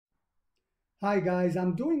Hi guys,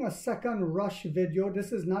 I'm doing a second rush video.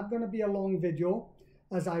 This is not going to be a long video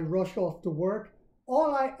as I rush off to work.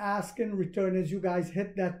 All I ask in return is you guys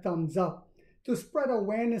hit that thumbs up to spread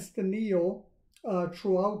awareness to NIO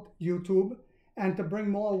throughout YouTube and to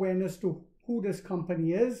bring more awareness to who this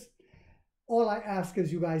company is. All I ask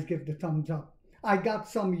is you guys give the thumbs up. I got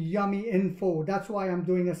some yummy info. That's why I'm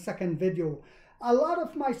doing a second video. A lot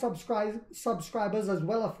of my subscribers as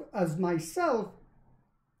well as myself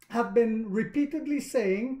have been repeatedly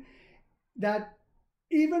saying that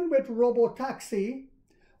even with robo-taxi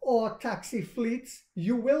or taxi fleets,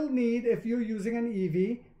 you will need, if you're using an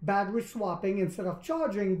EV, battery swapping instead of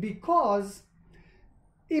charging, because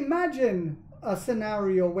imagine a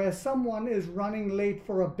scenario where someone is running late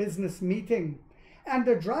for a business meeting and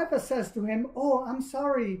the driver says to him, "Oh, I'm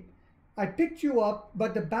sorry, I picked you up,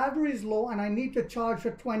 but the battery is low and I need to charge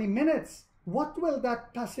for 20 minutes. What will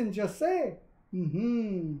that passenger say?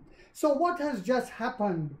 So what has just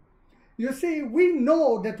happened? You see, we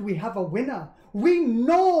know that we have a winner. We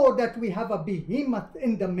know that we have a behemoth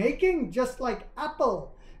in the making, just like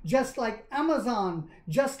Apple, just like Amazon,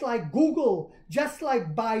 just like Google, just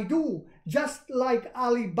like Baidu, just like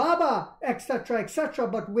Alibaba, etc., etc.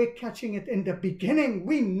 But we're catching it in the beginning.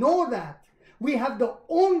 We know that. We have the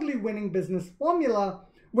only winning business formula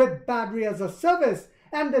with battery as a service.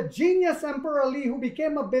 And the genius Emperor Lee, who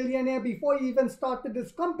became a billionaire before he even started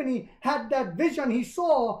this company, had that vision. He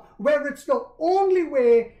saw where it's the only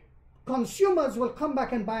way consumers will come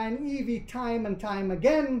back and buy an EV time and time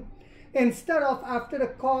again. Instead of after the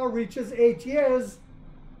car reaches 8 years,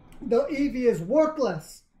 the EV is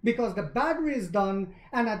worthless because the battery is done.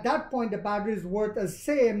 And at that point, the battery is worth the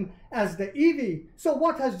same as the EV. So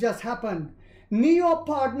what has just happened? NIO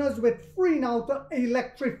partners with Freenow to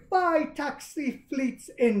electrify taxi fleets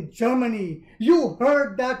in Germany. You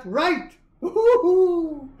heard that right.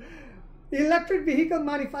 Electric vehicle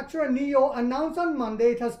manufacturer NIO announced on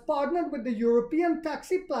Monday it has partnered with the European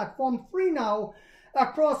taxi platform Freenow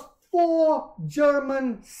across 4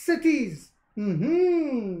 German cities.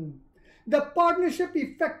 The partnership,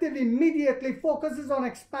 effective immediately, focuses on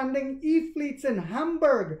expanding e-fleets in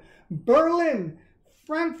Hamburg, Berlin,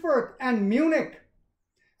 Frankfurt, and Munich.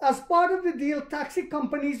 As part of the deal, taxi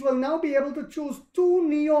companies will now be able to choose 2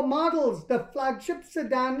 NIO models, the flagship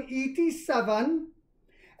sedan ET7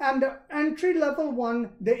 and the entry-level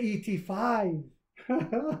one, the ET5.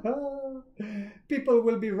 People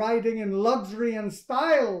will be riding in luxury and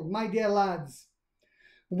style, my dear lads.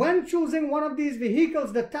 When choosing one of these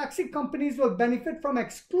vehicles, the taxi companies will benefit from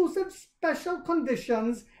exclusive special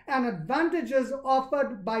conditions and advantages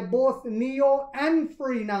offered by both NIO and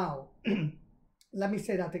Freenow. Let me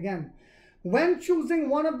say that again. When choosing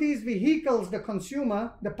one of these vehicles, the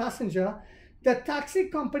consumer, the passenger, the taxi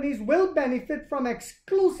companies will benefit from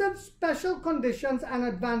exclusive special conditions and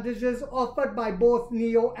advantages offered by both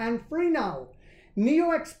NIO and Freenow.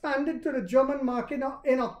 NIO expanded to the German market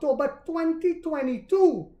in October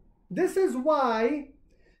 2022. This is why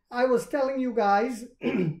I was telling you guys,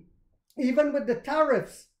 even with the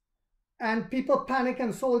tariffs, and people panic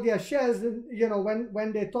and sold their shares, you know,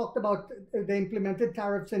 when they talked about they implemented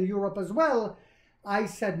tariffs in Europe as well, I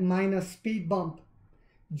said minor speed bump.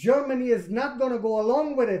 Germany is not going to go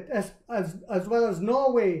along with it, as well as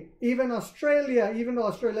Norway, even Australia, even though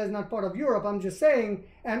Australia is not part of Europe, I'm just saying,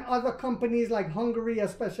 and other companies like Hungary,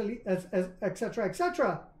 especially, etc.,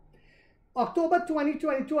 etc. October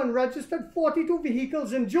 2022 and registered 42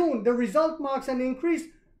 vehicles in June. The result marks an increase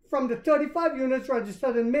from the 35 units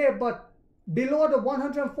registered in May, but below the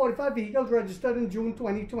 145 vehicles registered in June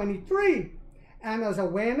 2023. And as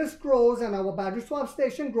awareness grows and our battery swap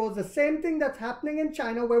station grows, the same thing that's happening in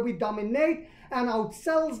China where we dominate and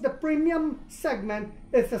outsells the premium segment,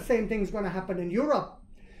 it's the same thing is going to happen in Europe.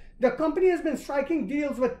 The company has been striking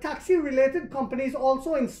deals with taxi-related companies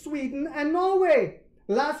also in Sweden and Norway.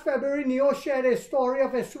 Last February, NIO shared a story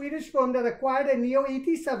of a Swedish firm that acquired a NIO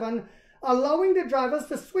ET7, allowing the drivers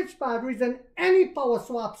to switch batteries in any power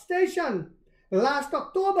swap station. Last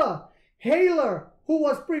October, Haler, who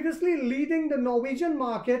was previously leading the Norwegian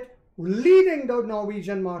market, replaced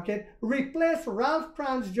Ralph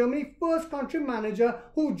Kranz, Germany's first country manager,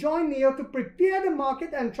 who joined NIO to prepare the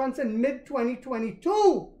market entrance in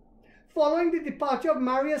mid-2022. Following the departure of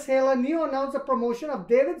Marius Haler, NIO announced the promotion of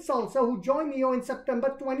David Salsa, who joined NIO in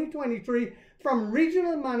September 2023 from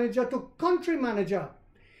regional manager to country manager.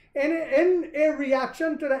 In a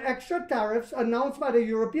reaction to the extra tariffs announced by the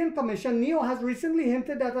European Commission, NIO has recently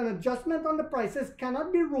hinted that an adjustment on the prices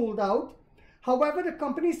cannot be ruled out. However, the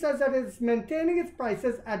company says that it's maintaining its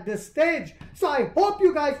prices at this stage. So I hope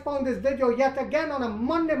you guys found this video yet again on a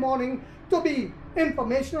Monday morning to be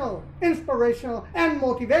informational, inspirational, and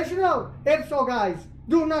motivational. If so, guys,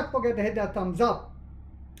 do not forget to hit that thumbs up.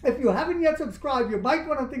 If you haven't yet subscribed, you might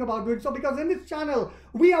want to think about doing so, because in this channel,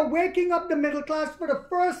 we are waking up the middle class for the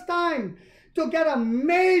first time to get a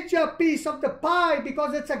major piece of the pie,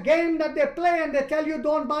 because it's a game that they play and they tell you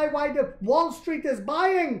don't buy while the Wall Street is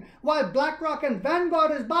buying, while BlackRock and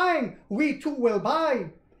Vanguard is buying. We too will buy.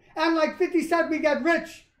 And like 50 said, we get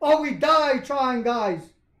rich or we die trying, guys.